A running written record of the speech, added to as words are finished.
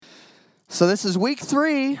So this is week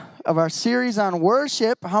 3 of our series on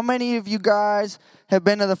worship. How many of you guys have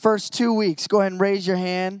been to the first 2 weeks? Go ahead and raise your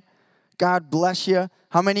hand. God bless you.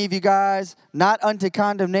 How many of you guys, not unto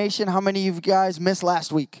condemnation, how many of you guys missed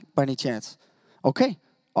last week by any chance? Okay,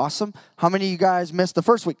 awesome. How many of you guys missed the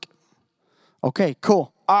first week? Okay,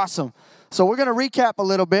 cool, awesome. So we're going to recap a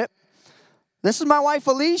little bit. This is my wife,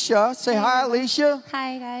 Alicia. Say hi, Alicia.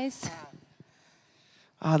 Hi, guys.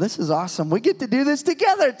 This is awesome. We get to do this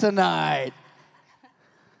together tonight.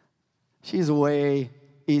 She's way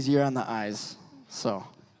easier on the eyes, so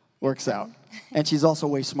works out. And she's also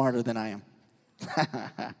way smarter than I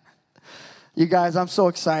am. You guys, I'm so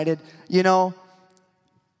excited. You know,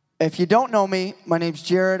 if you don't know me, my name's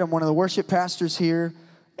Jared. I'm one of the worship pastors here,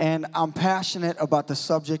 and I'm passionate about the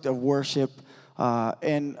subject of worship.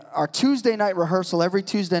 And our Tuesday night rehearsal, every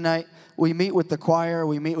Tuesday night, we meet with the choir,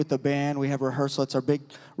 we meet with the band, we have rehearsal. It's our big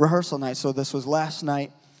rehearsal night, so this was last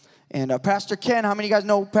night. And Pastor Ken, how many of you guys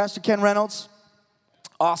know Pastor Ken Reynolds?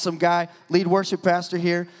 Awesome guy, lead worship pastor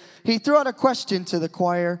here. He threw out a question to the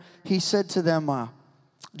choir. He said to them,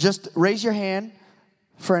 just raise your hand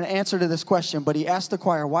for an answer to this question. But he asked the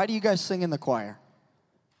choir, why do you guys sing in the choir?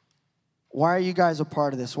 Why are you guys a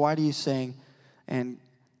part of this? Why do you sing? And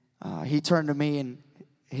he turned to me and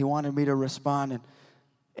he wanted me to respond.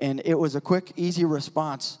 And it was a quick, easy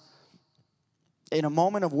response. In a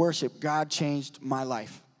moment of worship, God changed my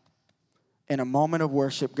life. In a moment of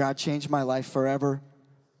worship, God changed my life forever.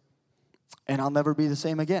 And I'll never be the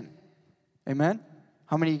same again. Amen?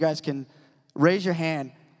 How many of you guys can raise your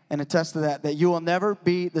hand and attest to that you will never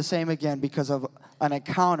be the same again because of an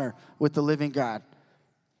encounter with the living God?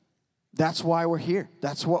 That's why we're here.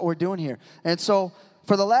 That's what we're doing here. And so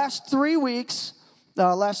for the last 3 weeks,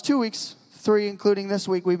 last 2 weeks, 3 including this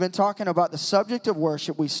week, we've been talking about the subject of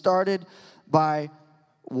worship. We started by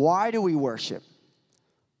why do we worship?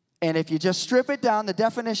 And if you just strip it down, the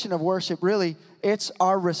definition of worship, really, it's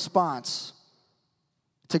our response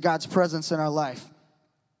to God's presence in our life.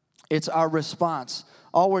 It's our response.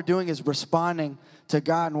 All we're doing is responding to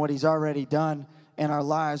God and what He's already done in our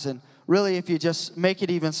lives. And really, if you just make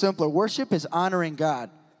it even simpler, worship is honoring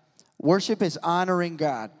God. Worship is honoring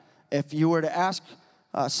God. If you were to ask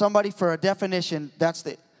somebody for a definition, that's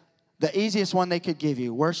the easiest one they could give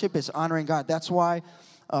you. Worship is honoring God. That's why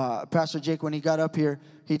Pastor Jake, when he got up here,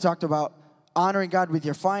 he talked about honoring God with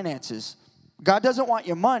your finances. God doesn't want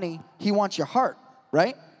your money. He wants your heart,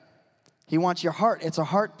 right? He wants your heart. It's a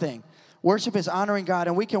heart thing. Worship is honoring God,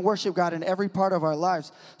 and we can worship God in every part of our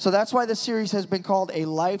lives. So that's why this series has been called A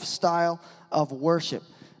Lifestyle of Worship.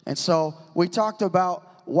 And so we talked about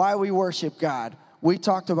why we worship God. We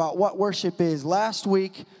talked about what worship is. Last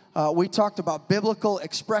week, we talked about biblical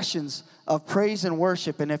expressions of praise and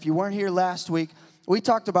worship. And if you weren't here last week, we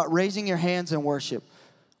talked about raising your hands in worship.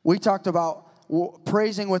 We talked about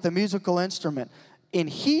praising with a musical instrument. In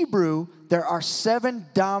Hebrew, there are 7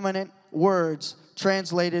 dominant words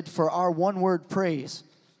translated for our one word praise.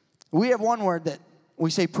 We have one word that we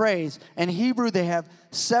say praise. In Hebrew, they have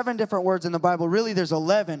 7 different words in the Bible. Really, there's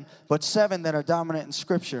 11, but 7 that are dominant in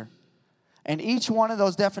Scripture. And each one of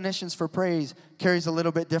those definitions for praise carries a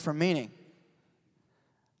little bit different meaning.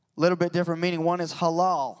 A little bit different meaning. One is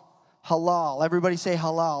halal. Halal. Everybody say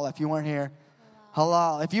halal if you weren't here.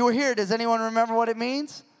 Halal. If you were here, does anyone remember what it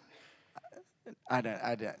means? I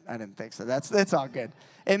didn't think so. That's all good.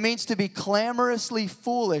 It means to be clamorously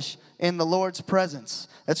foolish in the Lord's presence.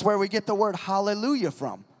 That's where we get the word hallelujah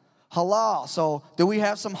from. Halal. So do we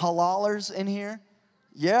have some halalers in here?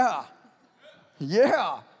 Yeah.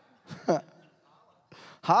 Yeah.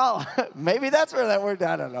 Maybe that's where that word,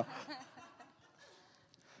 I don't know.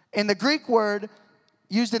 And the Greek word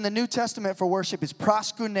used in the New Testament for worship is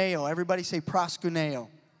proskuneo. Everybody say proskuneo.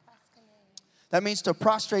 That means to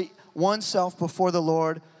prostrate oneself before the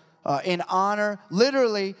Lord in honor.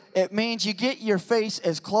 Literally, it means you get your face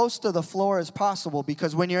as close to the floor as possible,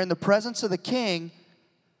 because when you're in the presence of the king,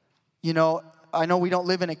 you know, I know we don't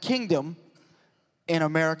live in a kingdom in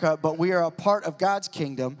America, but we are a part of God's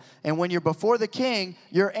kingdom. And when you're before the king,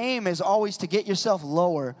 your aim is always to get yourself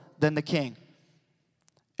lower than the king.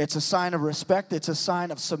 It's a sign of respect. It's a sign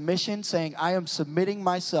of submission, saying, I am submitting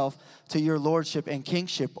myself to your lordship and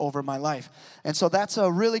kingship over my life. And so that's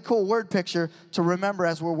a really cool word picture to remember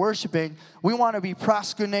as we're worshiping. We want to be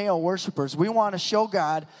proskuneo worshipers. We want to show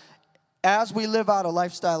God, as we live out a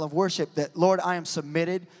lifestyle of worship, that, Lord, I am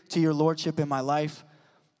submitted to your lordship in my life.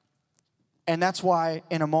 And that's why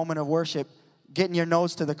in a moment of worship, getting your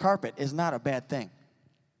nose to the carpet is not a bad thing.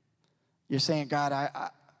 You're saying, God,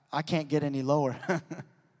 I can't get any lower.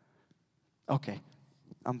 Okay,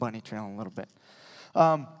 I'm bunny trailing a little bit.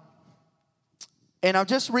 And I'm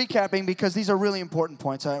just recapping because these are really important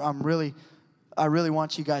points. I really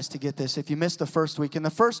want you guys to get this. If you missed the first week, in the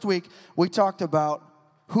first week, we talked about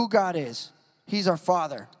who God is. He's our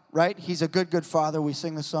Father, right? He's a good, good Father. We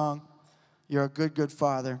sing the song, "You're a good, good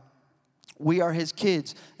Father." We are His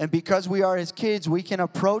kids. And because we are His kids, we can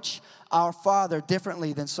approach our Father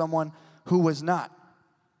differently than someone who was not.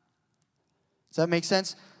 Does that make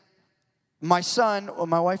sense? My son, or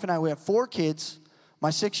my wife and I, we have 4 kids. My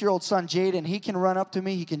 6-year-old son, Jaden, he can run up to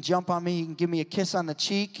me. He can jump on me. He can give me a kiss on the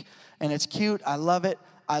cheek. And it's cute. I love it.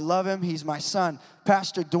 I love him. He's my son.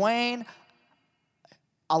 Pastor Dwayne,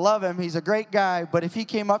 I love him. He's a great guy. But if he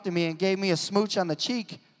came up to me and gave me a smooch on the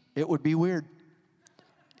cheek, it would be weird.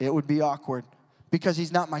 It would be awkward. Because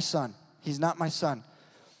he's not my son. He's not my son.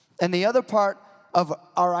 And the other part of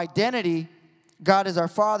our identity, God is our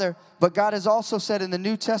Father. But God has also said in the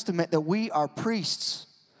New Testament that we are priests.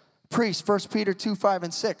 Priests, 1 Peter 2, 5,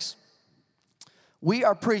 and 6. We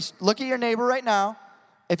are priests. Look at your neighbor right now.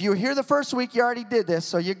 If you were here the first week, you already did this,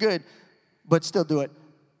 so you're good. But still do it.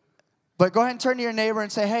 But go ahead and turn to your neighbor and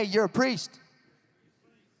say, "Hey, you're a priest."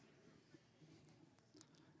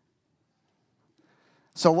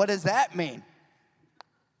 So what does that mean?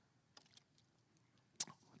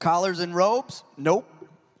 Collars and robes? Nope.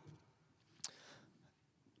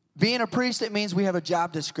 Being a priest, it means we have a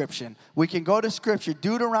job description. We can go to Scripture.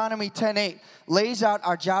 Deuteronomy 10:8 lays out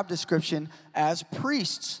our job description as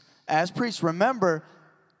priests. As priests, remember,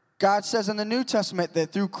 God says in the New Testament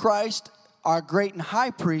that through Christ, our great and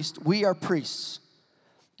high priest, we are priests.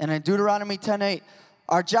 And in Deuteronomy 10:8,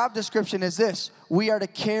 our job description is this: we are to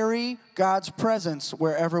carry God's presence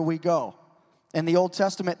wherever we go. In the Old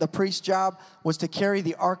Testament, the priest's job was to carry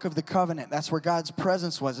the Ark of the Covenant. That's where God's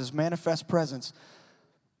presence was, His manifest presence.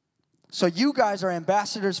 So you guys are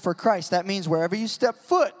ambassadors for Christ. That means wherever you step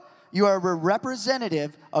foot, you are a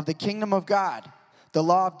representative of the kingdom of God. The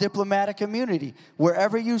law of diplomatic immunity.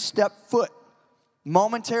 Wherever you step foot,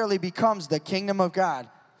 momentarily becomes the kingdom of God.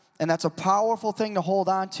 And that's a powerful thing to hold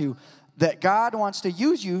on to. That God wants to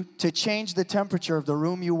use you to change the temperature of the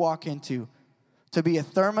room you walk into. To be a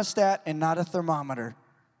thermostat and not a thermometer.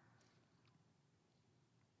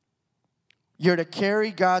 You're to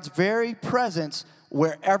carry God's very presence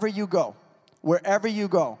wherever you go. Wherever you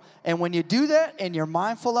go. And when you do that and you're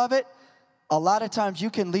mindful of it, a lot of times you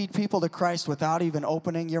can lead people to Christ without even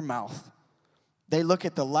opening your mouth. They look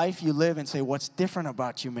at the life you live and say, "What's different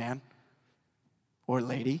about you, man?" Or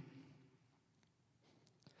lady.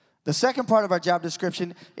 The second part of our job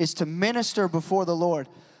description is to minister before the Lord.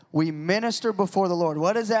 We minister before the Lord.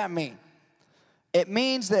 What does that mean? It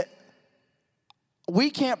means that we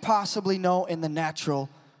can't possibly know in the natural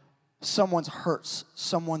someone's hurts,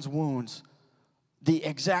 someone's wounds, the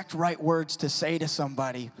exact right words to say to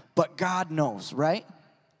somebody, but God knows, right?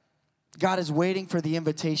 God is waiting for the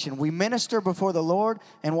invitation. We minister before the Lord,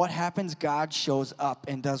 and what happens? God shows up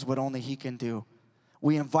and does what only He can do.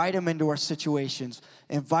 We invite Him into our situations,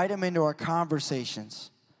 invite Him into our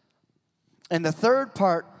conversations. And the third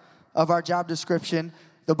part of our job description,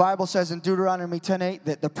 the Bible says in Deuteronomy 10:8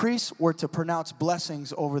 that the priests were to pronounce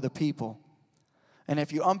blessings over the people. And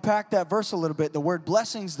if you unpack that verse a little bit, the word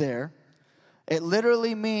blessings there, it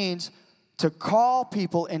literally means to call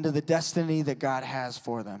people into the destiny that God has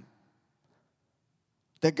for them.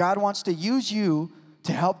 That God wants to use you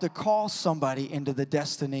to help to call somebody into the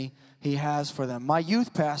destiny He has for them. My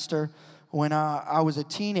youth pastor, when I was a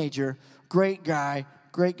teenager, great guy.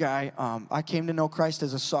 I came to know Christ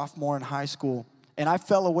as a sophomore in high school. And I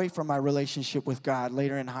fell away from my relationship with God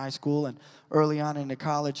later in high school and early on into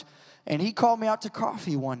college. And he called me out to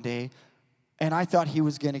coffee one day, and I thought he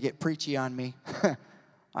was going to get preachy on me.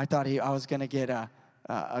 I thought I was going to get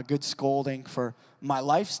a good scolding for my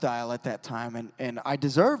lifestyle at that time, and I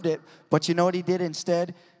deserved it. But you know what he did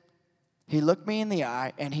instead? He looked me in the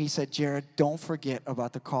eye, and he said, "Jared, don't forget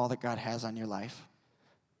about the call that God has on your life.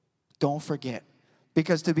 Don't forget."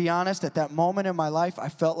 Because to be honest, at that moment in my life, I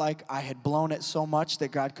felt like I had blown it so much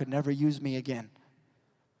that God could never use me again.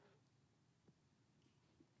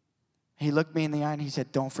 He looked me in the eye and he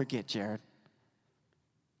said, "Don't forget, Jared."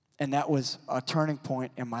 And that was a turning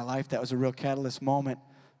point in my life. That was a real catalyst moment.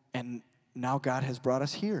 And now God has brought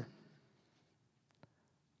us here.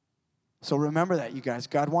 So remember that, you guys.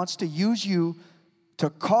 God wants to use you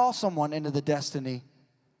to call someone into the destiny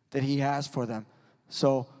that He has for them.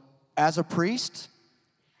 So as a priest,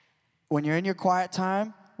 when you're in your quiet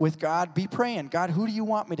time with God, be praying. God, who do you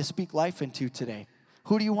want me to speak life into today?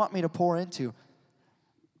 Who do you want me to pour into?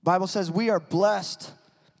 Bible says we are blessed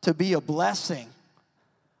to be a blessing.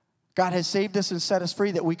 God has saved us and set us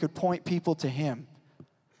free that we could point people to Him.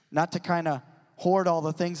 Not to kind of hoard all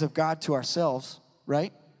the things of God to ourselves.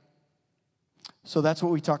 right? So that's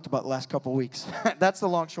what we talked about the last couple weeks. That's the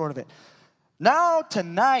long short of it. Now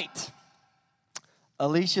tonight,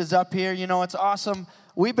 Alicia's up here. You know, it's awesome.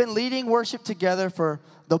 We've been leading worship together for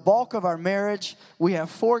the bulk of our marriage. We have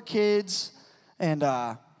 4 kids, and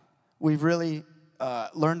we've really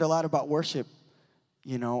learned a lot about worship,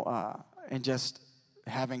 you know, and just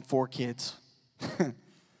having 4 kids.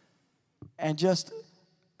 And just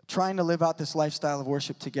trying to live out this lifestyle of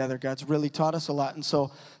worship together. God's really taught us a lot. And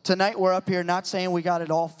so tonight we're up here not saying we got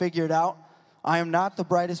it all figured out. I am not the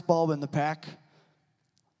brightest bulb in the pack,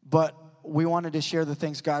 but we wanted to share the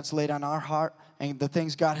things God's laid on our heart and the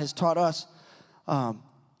things God has taught us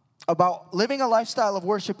about living a lifestyle of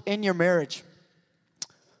worship in your marriage.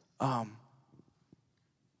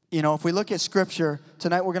 You know, if we look at Scripture,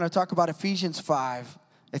 tonight we're going to talk about Ephesians 5.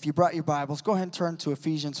 If you brought your Bibles, go ahead and turn to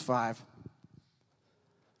Ephesians 5.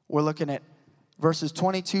 We're looking at verses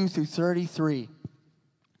 22 through 33.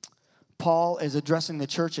 Paul is addressing the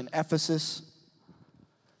church in Ephesus.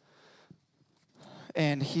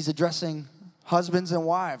 And he's addressing husbands and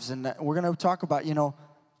wives. And we're going to talk about, you know,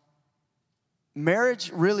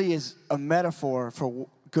 marriage really is a metaphor for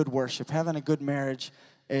good worship. Having a good marriage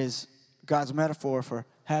is God's metaphor for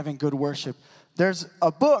having good worship. There's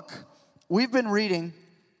a book we've been reading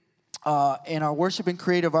in our worship and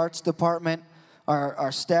creative arts department.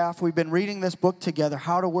 Our staff, we've been reading this book together,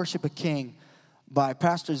 How to Worship a King, by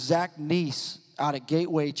Pastor Zach Neese out at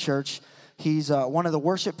Gateway Church. He's one of the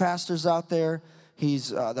worship pastors out there. He's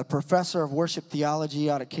the professor of worship theology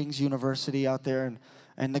out at King's University out there,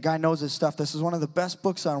 and the guy knows his stuff. This is one of the best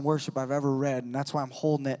books on worship I've ever read, and that's why I'm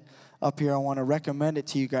holding it up here. I want to recommend it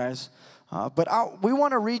to you guys. But we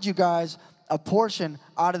want to read you guys a portion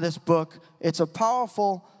out of this book. It's a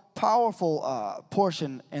powerful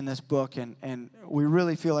portion in this book, and we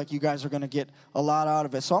really feel like you guys are going to get a lot out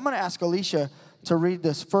of it. So I'm going to ask Alicia to read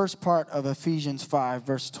this first part of Ephesians 5,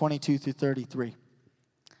 verse 22 through 33.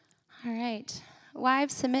 All right.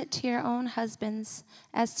 Wives, submit to your own husbands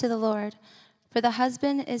as to the Lord. For the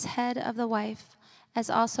husband is head of the wife, as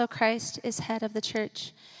also Christ is head of the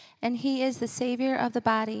church, and he is the Savior of the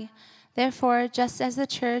body. Therefore, just as the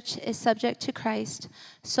church is subject to Christ,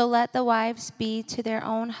 so let the wives be to their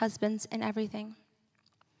own husbands in everything.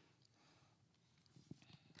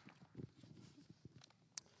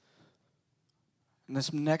 And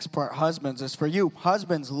this next part, husbands, is for you.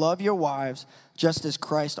 Husbands, love your wives, just as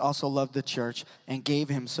Christ also loved the church and gave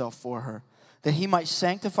himself for her, that he might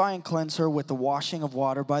sanctify and cleanse her with the washing of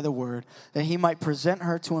water by the word, that he might present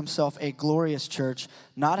her to himself a glorious church,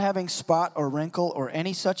 not having spot or wrinkle or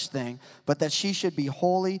any such thing, but that she should be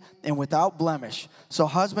holy and without blemish. So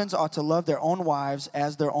husbands ought to love their own wives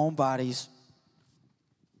as their own bodies.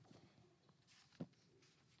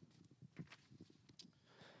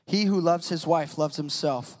 He who loves his wife loves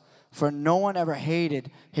himself. For no one ever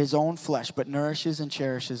hated his own flesh, but nourishes and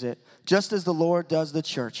cherishes it, just as the Lord does the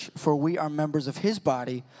church. For we are members of his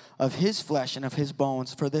body, of his flesh, and of his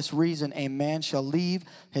bones. For this reason, a man shall leave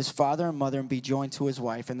his father and mother and be joined to his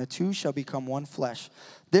wife, and the two shall become one flesh.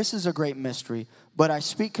 This is a great mystery, but I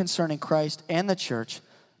speak concerning Christ and the church.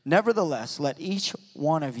 Nevertheless, let each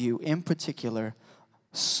one of you in particular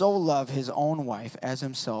so love his own wife as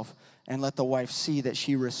himself, and let the wife see that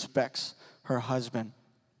she respects her husband.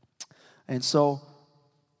 And so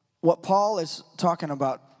what Paul is talking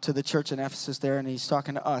about to the church in Ephesus there, and he's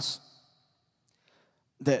talking to us,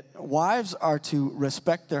 that wives are to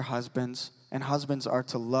respect their husbands and husbands are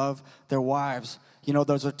to love their wives. You know,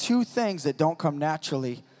 those are two things that don't come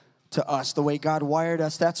naturally to us, the way God wired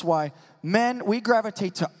us. That's why men, we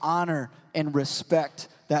gravitate to honor and respect,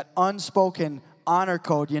 that unspoken honor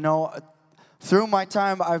code. You know, through my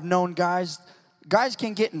time, I've known guys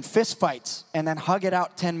can get in fist fights and then hug it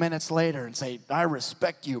out 10 minutes later and say, I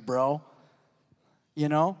respect you, bro. You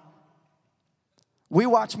know? We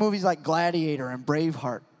watch movies like Gladiator and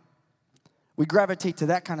Braveheart. We gravitate to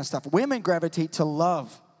that kind of stuff. Women gravitate to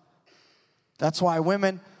love. That's why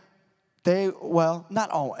women,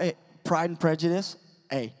 not all. Pride and Prejudice.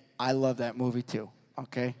 Hey, I love that movie too,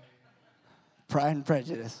 okay? Pride and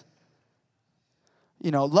Prejudice. You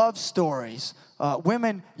know, love stories.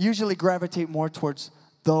 Women usually gravitate more towards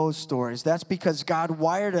those stories. That's because God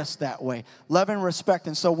wired us that way. Love and respect.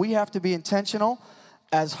 And so we have to be intentional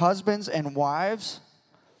as husbands and wives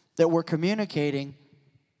that we're communicating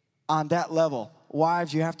on that level.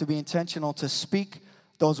 Wives, you have to be intentional to speak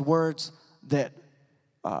those words that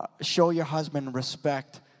show your husband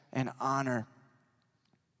respect and honor.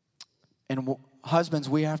 And husbands,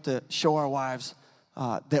 we have to show our wives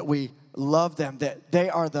that we love them, that they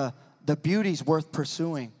are the beauties worth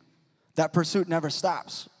pursuing. That pursuit never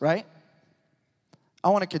stops, right? I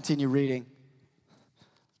want to continue reading.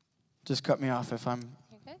 Just cut me off if I'm...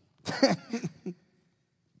 You're good.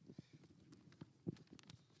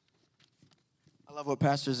 I love what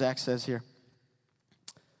Pastor Zach says here.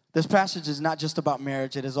 This passage is not just about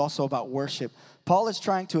marriage, it is also about worship. Paul is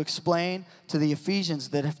trying to explain to the Ephesians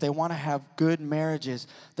that if they want to have good marriages,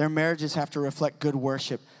 their marriages have to reflect good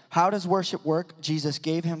worship. How does worship work? Jesus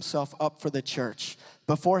gave himself up for the church.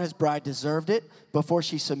 Before his bride deserved it, before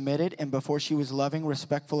she submitted, and before she was loving,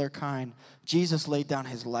 respectful, or kind, Jesus laid down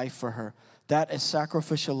his life for her. That is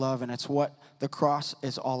sacrificial love, and it's what the cross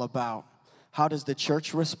is all about. How does the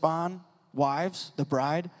church respond? Wives, the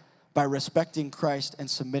bride, by respecting Christ and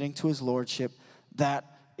submitting to his lordship. That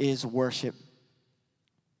is worship.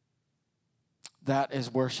 That is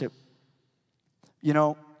worship. You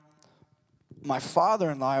know, my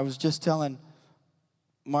father-in-law, I was just telling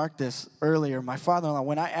Mark this earlier. My father-in-law,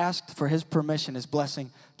 when I asked for his permission, his blessing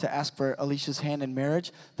to ask for Alicia's hand in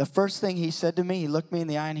marriage, the first thing he said to me, he looked me in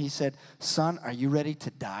the eye and he said, "Son, are you ready to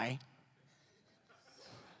die?"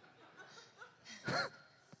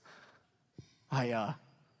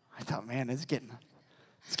 I thought, man, it's getting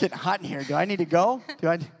hot in here. Do I need to go?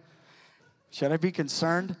 Should I be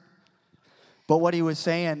concerned? But what he was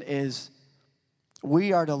saying is,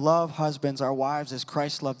 we are to love husbands, our wives, as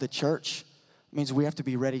Christ loved the church. It means we have to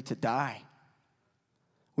be ready to die.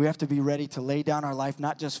 We have to be ready to lay down our life,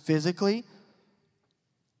 not just physically,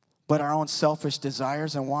 but our own selfish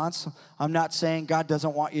desires and wants. I'm not saying God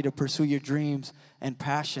doesn't want you to pursue your dreams and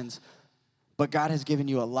passions, but God has given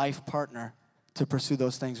you a life partner to pursue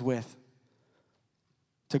those things with,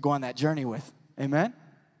 to go on that journey with. Amen?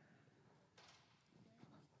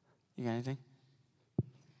 You got anything?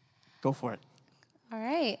 Go for it. All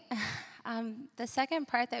right. The second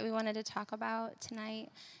part that we wanted to talk about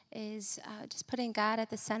tonight is just putting God at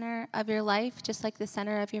the center of your life, just like the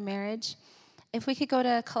center of your marriage. If we could go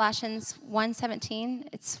to Colossians 1:17,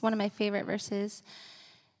 it's one of my favorite verses.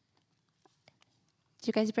 Did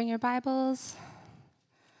you guys bring your Bibles?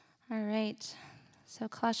 All right. So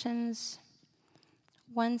Colossians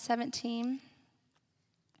 1:17.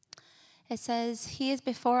 It says, "He is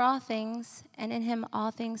before all things, and in him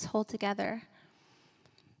all things hold together."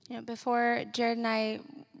 You know, before Jared and I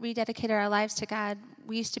rededicated our lives to God,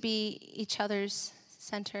 we used to be each other's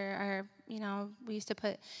center. We used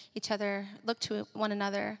to look to one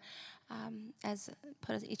another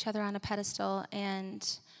put each other on a pedestal.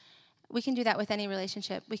 And we can do that with any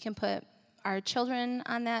relationship. We can put our children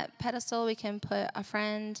on that pedestal. We can put a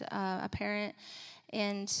friend, a parent,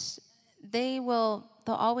 and they'll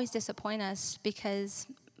always disappoint us because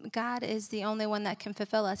God is the only one that can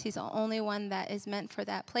fulfill us. He's the only one that is meant for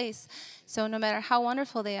that place. So no matter how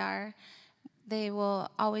wonderful they are, they will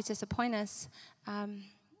always disappoint us.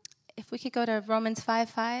 If we could go to Romans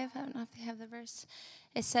 5:5, I don't know if they have the verse.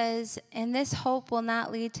 It says, "And this hope will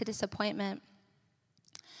not lead to disappointment."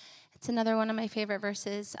 It's another one of my favorite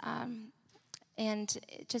verses. And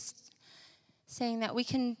just saying that we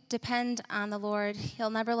can depend on the Lord. He'll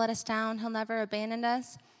never let us down. He'll never abandon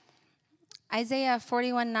us. Isaiah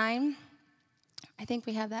 41:9, I think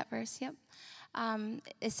we have that verse, yep.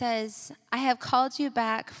 It says, "I have called you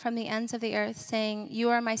back from the ends of the earth, saying, 'You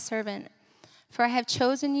are my servant, for I have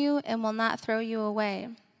chosen you and will not throw you away.'"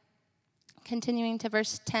 Continuing to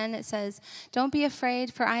verse 10, it says, "Don't be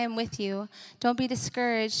afraid, for I am with you. Don't be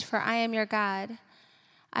discouraged, for I am your God.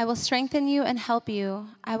 I will strengthen you and help you.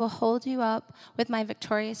 I will hold you up with my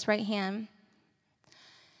victorious right hand."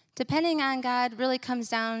 Depending on God really comes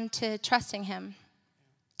down to trusting him.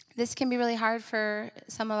 This can be really hard for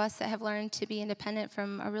some of us that have learned to be independent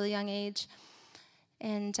from a really young age.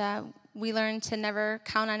 And we learned to never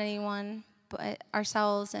count on anyone but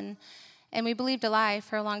ourselves. And we believed a lie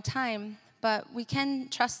for a long time. But we can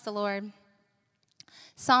trust the Lord.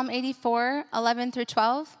 Psalm 84:11 through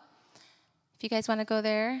 12. If you guys want to go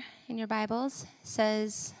there in your Bibles,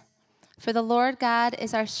 says, "For the Lord God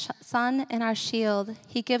is our sun and our shield.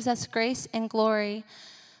 He gives us grace and glory.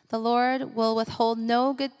 The Lord will withhold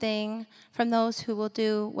no good thing from those who will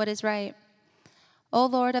do what is right. O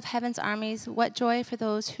Lord of heaven's armies, what joy for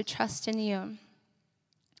those who trust in you."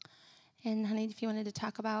 And honey, if you wanted to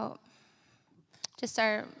talk about just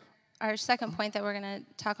our second point that we're going to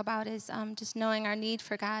talk about is just knowing our need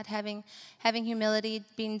for God, having humility,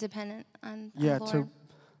 being dependent on the Lord.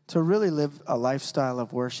 To really live a lifestyle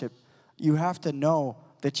of worship, you have to know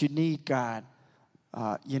that you need God.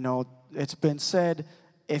 It's been said,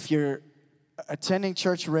 if you're attending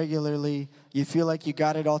church regularly, you feel like you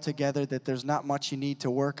got it all together, that there's not much you need to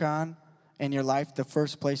work on in your life. The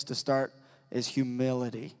first place to start is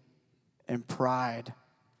humility and pride.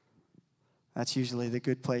 That's usually the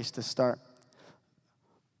good place to start.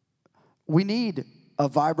 we need a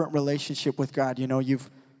vibrant relationship with God. You know,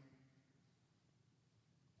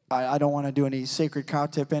 I don't want to do any sacred cow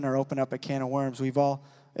tipping or open up a can of worms. We've all,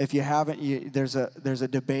 if you haven't, there's a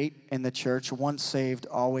debate in the church, once saved,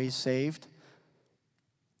 always saved.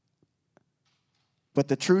 But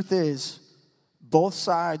the truth is, both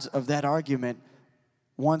sides of that argument,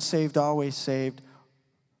 once saved, always saved,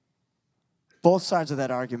 both sides of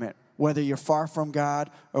that argument, whether you're far from God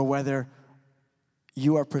or whether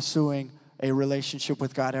you are pursuing a relationship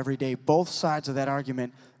with God every day, both sides of that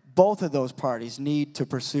argument, both of those parties need to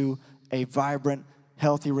pursue a vibrant,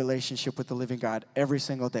 healthy relationship with the living God every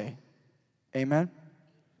single day. Amen?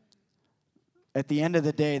 At the end of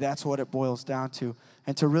the day, that's what it boils down to.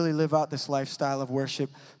 And to really live out this lifestyle of worship,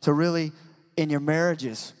 to really, in your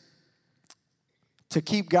marriages, to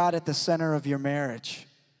keep God at the center of your marriage.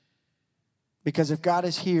 Because if God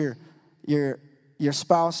is here, your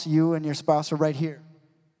spouse, you and your spouse are right here.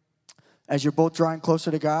 As you're both drawing closer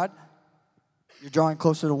to God, you're drawing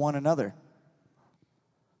closer to one another.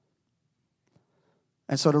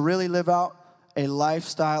 And so to really live out a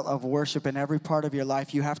lifestyle of worship in every part of your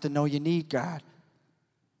life, you have to know you need God.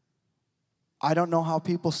 I don't know how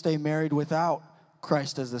people stay married without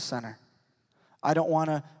Christ as the center. I don't want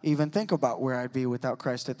to even think about where I'd be without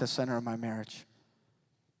Christ at the center of my marriage.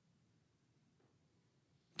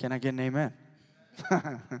 Can I get an amen?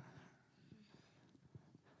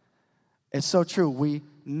 It's so true. We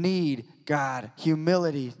need God.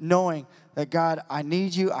 Humility, knowing that God, I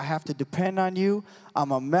need you. I have to depend on you.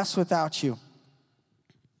 I'm a mess without you.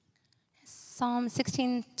 Psalm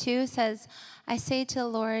 16:2 says, I say to the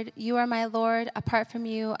Lord, you are my Lord. Apart from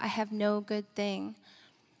you, I have no good thing.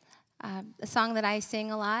 A song that I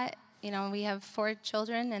sing a lot. You know, we have 4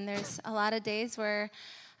 children, and there's a lot of days where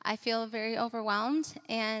I feel very overwhelmed,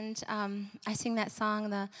 and I sing that song,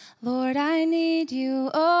 the Lord, I need you,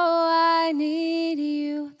 oh, I need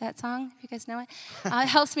you. That song, if you guys know it. It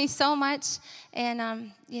helps me so much,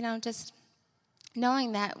 and, you know, just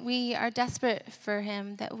knowing that we are desperate for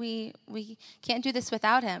him, that we can't do this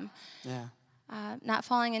without him. Yeah. Not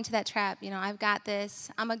falling into that trap. You know, I've got this.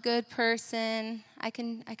 I'm a good person. I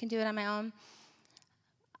can do it on my own.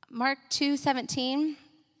 Mark 2:17.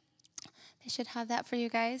 They should have that for you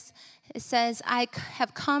guys. It says, I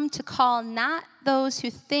have come to call not those who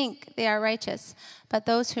think they are righteous, but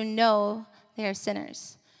those who know they are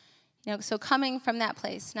sinners. You know, so coming from that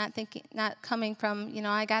place, not coming from, you know,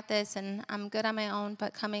 I got this and I'm good on my own,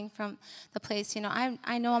 but coming from the place, you know,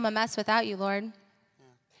 I know I'm a mess without you, Lord. Yeah.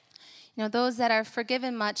 You know, those that are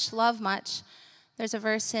forgiven much, love much. There's a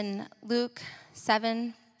verse in Luke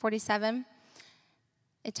 7:47.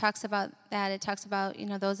 It talks about that. It talks about, you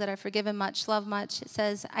know, those that are forgiven much, love much. It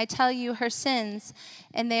says, I tell you, her sins,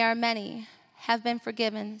 and they are many, have been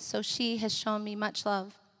forgiven, so she has shown me much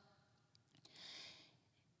love.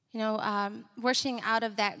 You know, worshiping out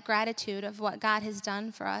of that gratitude of what God has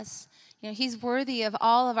done for us. You know, he's worthy of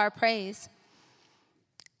all of our praise.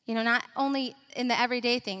 You know, not only in the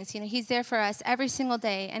everyday things. You know, he's there for us every single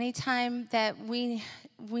day. Anytime that we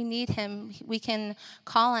need him, we can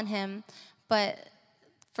call on him. But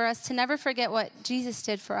for us to never forget what Jesus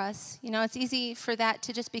did for us. You know, it's easy for that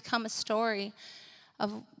to just become a story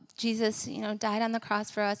of Jesus, you know, died on the cross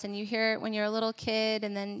for us, and you hear it when you're a little kid,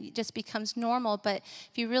 and then it just becomes normal. But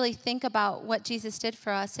if you really think about what Jesus did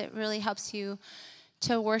for us, it really helps you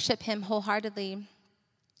to worship him wholeheartedly.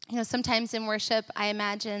 You know, sometimes in worship, I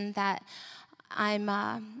imagine that I'm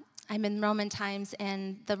in Roman times,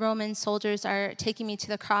 and the Roman soldiers are taking me to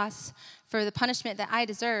the cross for the punishment that I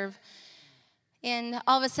deserve. And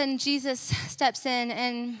all of a sudden, Jesus steps in,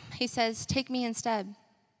 and he says, take me instead.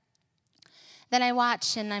 Then I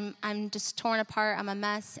watch, and I'm just torn apart. I'm a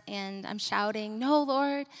mess, and I'm shouting, no,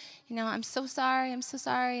 Lord, you know, I'm so sorry.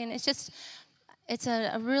 And it's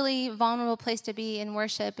a really vulnerable place to be in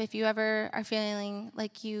worship. If you ever are feeling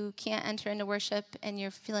like you can't enter into worship and you're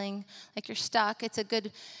feeling like you're stuck, it's a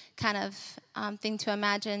good kind of thing to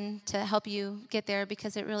imagine to help you get there,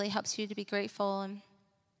 because it really helps you to be grateful. And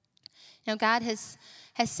you know, God has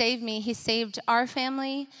saved me. He saved our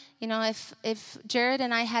family. You know, if Jared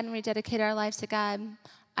and I hadn't rededicated our lives to God,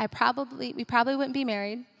 we probably wouldn't be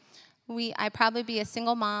married. I'd probably be a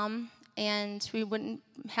single mom, and we wouldn't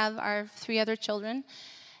have our 3 other children.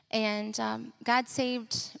 And God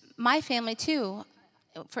saved my family too,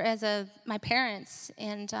 my parents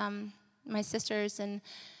and my sisters. And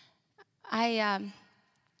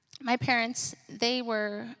my parents, they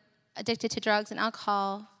were addicted to drugs and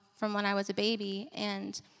alcohol from when I was a baby,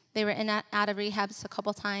 and they were in and out of rehabs a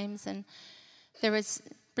couple times, and there was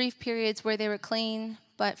brief periods where they were clean,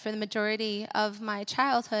 but for the majority of my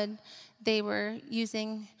childhood, they were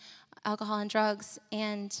using alcohol and drugs.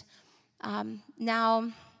 And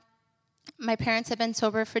now my parents have been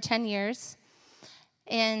sober for 10 years,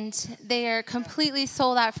 and they are completely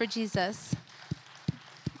sold out for Jesus.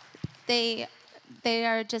 They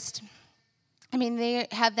are just, they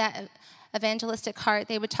have that evangelistic heart.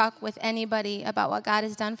 They would talk with anybody about what God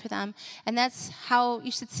has done for them. And that's how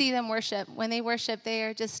you should see them worship. When they worship, they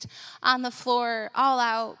are just on the floor, all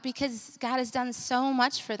out, because God has done so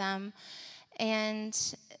much for them. And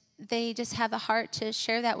they just have the heart to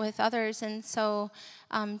share that with others. And so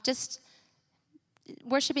just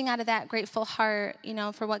worshiping out of that grateful heart,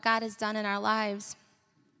 for what God has done in our lives.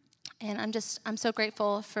 And I'm so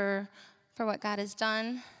grateful for what God has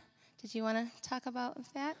done. Did you want to talk about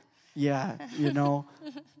that? Yeah,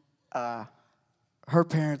 her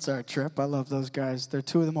parents are a trip. I love those guys. They're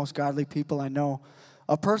two of the most godly people I know.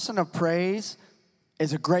 A person of praise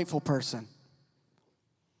is a grateful person.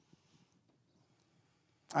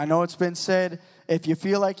 I know it's been said, if you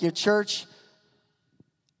feel like your church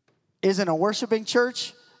isn't a worshiping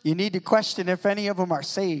church, you need to question if any of them are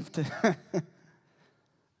saved.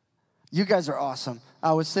 You guys are awesome.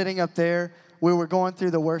 I was sitting up there. We were going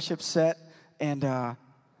through the worship set, and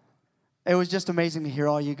it was just amazing to hear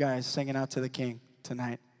all you guys singing out to the King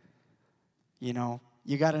tonight. You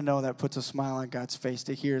got to know that puts a smile on God's face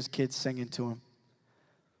to hear his kids singing to him.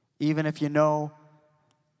 Even if you know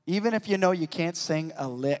you can't sing a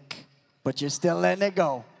lick, but you're still letting it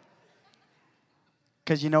go.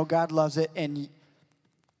 Because God loves it, and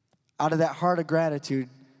out of that heart of gratitude,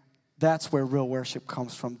 that's where real worship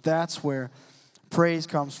comes from. That's where praise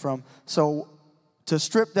comes from. So to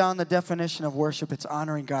strip down the definition of worship, it's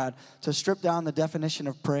honoring God. To strip down the definition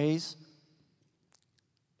of praise,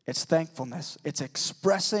 it's thankfulness. It's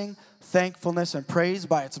expressing thankfulness, and praise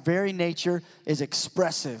by its very nature is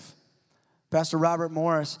expressive. Pastor Robert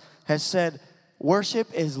Morris has said,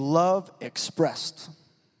 worship is love expressed.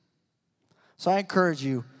 So I encourage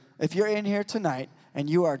you, if you're in here tonight and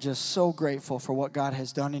you are just so grateful for what God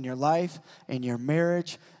has done in your life, in your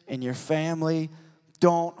marriage, in your family,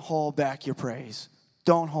 don't hold back your praise.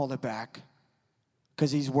 Don't hold it back,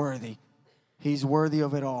 because he's worthy. He's worthy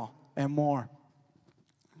of it all and more.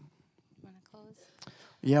 You want to close?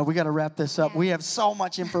 Yeah, we got to wrap this up. Yeah. We have so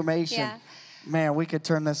much information. Yeah. Man, we could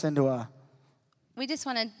turn this into a... We just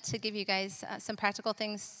wanted to give you guys some practical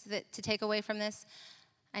things to take away from this.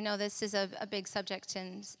 I know this is a big subject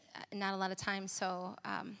and not a lot of time, so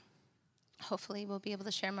hopefully we'll be able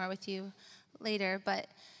to share more with you later. But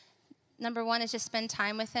number one is just spend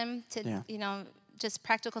time with him just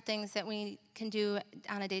practical things that we can do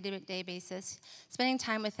on a day-to-day basis. Spending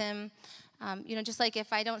time with him, just like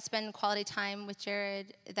if I don't spend quality time with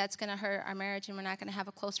Jared, that's going to hurt our marriage and we're not going to have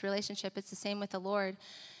a close relationship. It's the same with the Lord.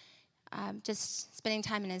 Just spending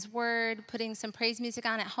time in his word, putting some praise music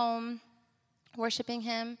on at home, worshiping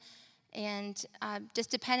him, and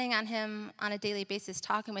just depending on him on a daily basis,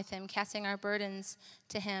 talking with him, casting our burdens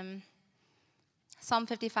to him. Psalm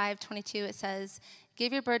 55:22, it says,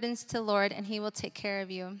 "Give your burdens to the Lord, and he will take care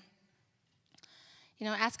of you."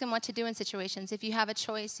 Ask him what to do in situations. If you have a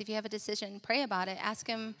choice, if you have a decision, pray about it. Ask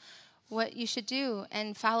him what you should do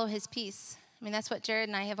and follow his peace. That's what Jared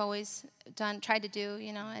and I have always tried to do.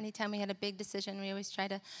 Anytime we had a big decision, we always try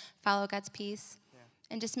to follow God's peace. Yeah.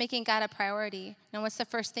 And just making God a priority. What's the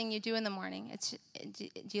first thing you do in the morning?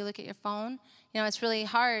 Do you look at your phone? It's really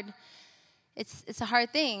hard. It's a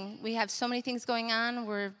hard thing. We have so many things going on.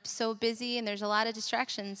 We're so busy, and there's a lot of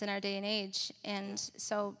distractions in our day and age. And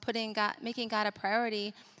so making God a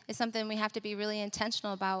priority is something we have to be really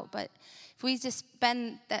intentional about. But if we just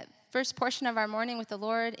spend that first portion of our morning with the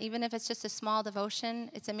Lord, even if it's just a small devotion,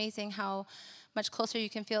 it's amazing how much closer you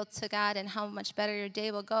can feel to God and how much better your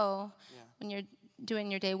day will go when you're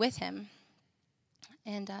doing your day with him.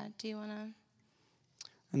 And do you want to?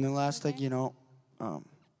 And the last thing, your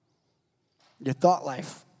thought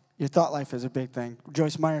life. Your thought life is a big thing.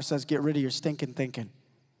 Joyce Meyer says, get rid of your stinking thinking.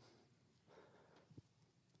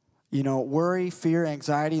 Worry, fear,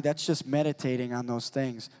 anxiety, that's just meditating on those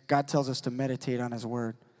things. God tells us to meditate on his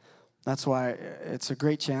word. That's why it's a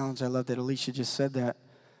great challenge. I love that Alicia just said that.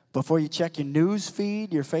 Before you check your news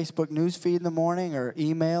feed, your Facebook news feed in the morning or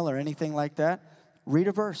email or anything like that, read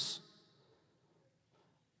a verse.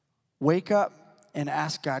 Wake up and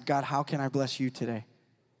ask God, how can I bless you today?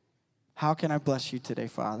 How can I bless you today,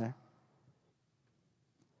 Father?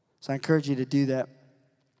 So I encourage you to do that.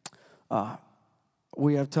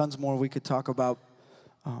 We have tons more we could talk about.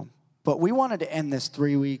 But we wanted to end this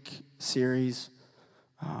 3-week series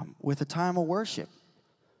with a time of worship.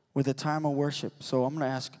 So I'm going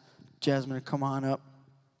to ask Jasmine to come on up.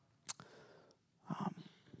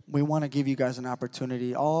 we want to give you guys an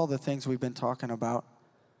opportunity. All the things we've been talking about.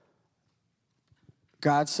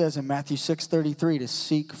 God says in Matthew 6:33 to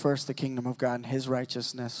seek first the kingdom of God and his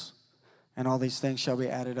righteousness, and all these things shall be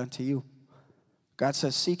added unto you. God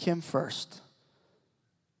says seek him first.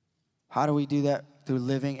 How do we do that? Through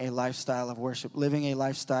living a lifestyle of worship, living a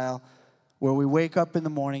lifestyle where we wake up in the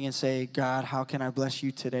morning and say, God, how can I bless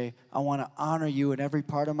you today? I want to honor you in every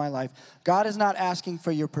part of my life. God is not asking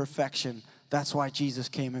for your perfection. That's why Jesus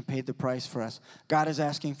came and paid the price for us. God is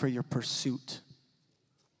asking for your pursuit.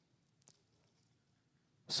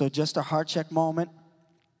 So just a heart check moment.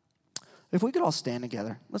 If we could all stand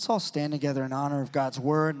together. Let's all stand together in honor of God's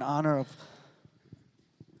word, in honor of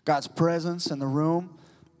God's presence in the room.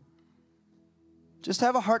 Just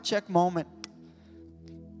have a heart check moment.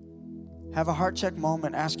 Have a heart check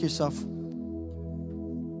moment. Ask yourself,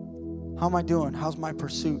 how am I doing? How's my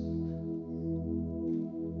pursuit?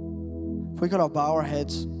 If we could all bow our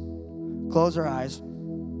heads, close our eyes.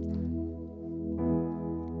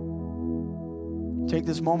 Take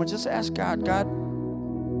this moment, just ask God, God,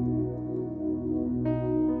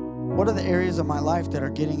 what are the areas of my life that are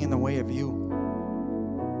getting in the way of you?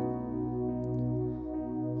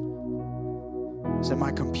 Is it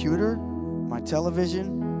my computer, my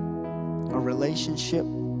television, a relationship?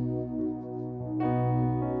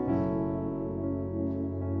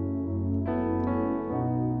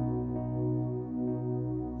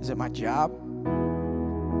 Is it my job?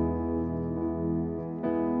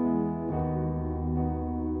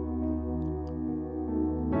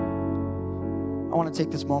 I want to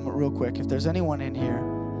take this moment real quick. If there's anyone in here,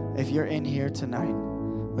 if you're in here tonight,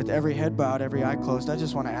 with every head bowed, every eye closed, I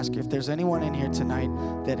just want to ask you, if there's anyone in here tonight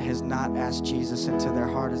that has not asked Jesus into their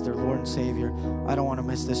heart as their Lord and Savior, I don't want to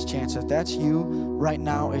miss this chance. If that's you, right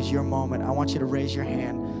now is your moment. I want you to raise your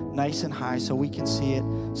hand nice and high so we can see it,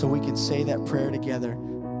 so we can say that prayer together.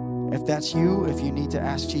 If that's you, if you need to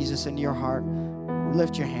ask Jesus into your heart,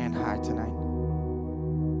 lift your hand high tonight.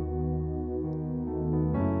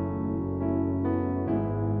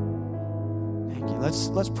 Thank you.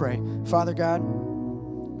 Let's pray. Father God,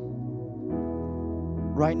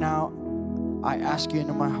 right now, I ask you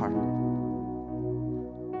into my heart.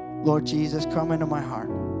 Lord Jesus, come into my heart.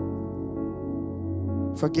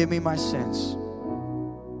 Forgive me my sins.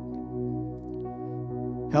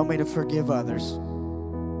 Help me to forgive others.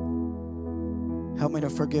 Help me to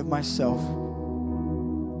forgive myself.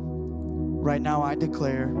 Right now, I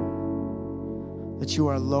declare that you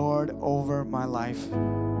are Lord over my life,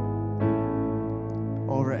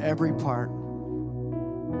 over every part.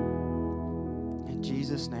 In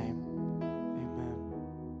Jesus' name.